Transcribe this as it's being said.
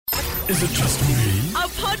Is it just me? A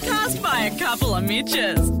podcast by a couple of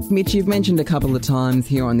Mitches. Mitch, you've mentioned a couple of times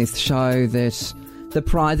here on this show that the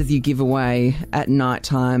prizes you give away at night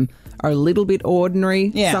time are a little bit ordinary.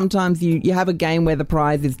 Yeah. Sometimes you have a game where the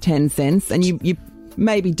prize is 10 cents and you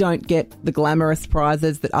maybe don't get the glamorous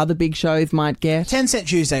prizes that other big shows might get. 10 Cent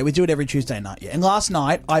Tuesday. We do it every Tuesday night. Yeah. And last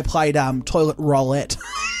night I played toilet roulette.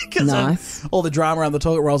 Nice. All the drama around the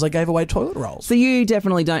toilet rolls, I gave away toilet rolls. So you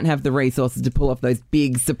definitely don't have the resources to pull off those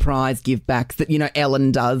big surprise give backs that,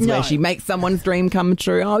 Ellen does, where she makes someone's dream come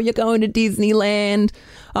true. Oh, you're going to Disneyland.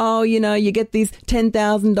 Oh, you get this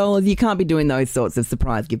 $10,000. You can't be doing those sorts of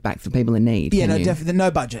surprise give backs for people in need. Yeah, can no, you? definitely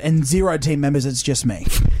no budget and 0 team members. It's just me.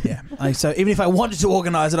 Yeah. So even if I wanted to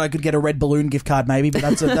organise it, I could get a red balloon gift card maybe, but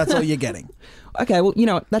that's all you're getting. Okay, well,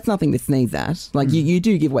 that's nothing to sneeze at. Like, you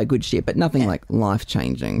do give away good shit, but nothing like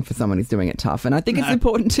life-changing for someone who's doing it tough. And I think it's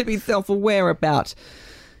important to be self-aware about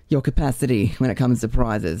your capacity when it comes to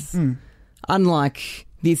prizes. Unlike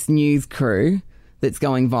this news crew that's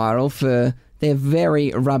going viral for their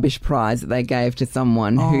very rubbish prize that they gave to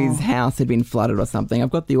someone whose house had been flooded or something.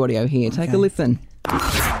 I've got the audio here. Take a listen.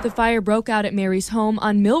 The fire broke out at Mary's home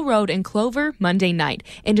on Mill Road in Clover Monday night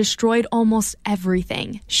and destroyed almost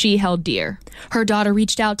everything she held dear. Her daughter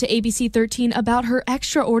reached out to ABC 13 about her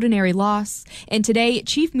extraordinary loss, and today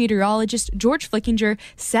Chief Meteorologist George Flickinger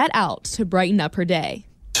set out to brighten up her day.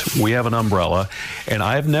 We have an umbrella, and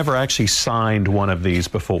I've never actually signed one of these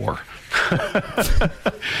before.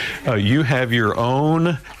 You have your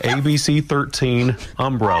own ABC 13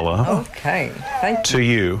 umbrella. Okay, thank you. To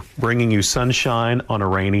you, bringing you sunshine on a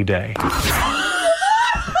rainy day.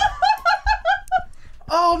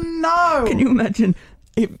 Oh, no. Can you imagine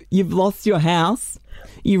if you've lost your house,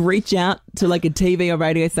 you reach out to like a TV or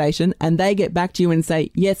radio station and they get back to you and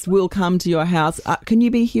say, yes, we'll come to your house. Can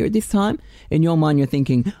you be here at this time? In your mind, you're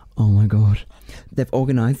thinking, oh, my God. They've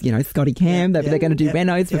organised, Scotty Cam. They're going to do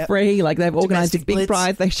renos for free. Like, they've organised this big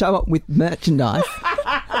prize. They show up with merchandise.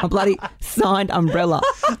 A bloody signed umbrella.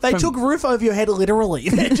 They took roof over your head literally.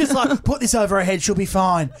 They're just like, put this over her head, she'll be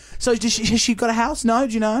fine. So has she got a house? No,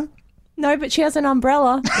 do you know? No, but she has an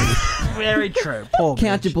umbrella. Very true. Poor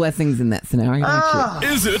Count your blessings in that scenario, don't you?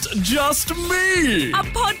 Is it just me? A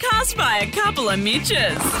podcast by a couple of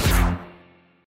Mitches.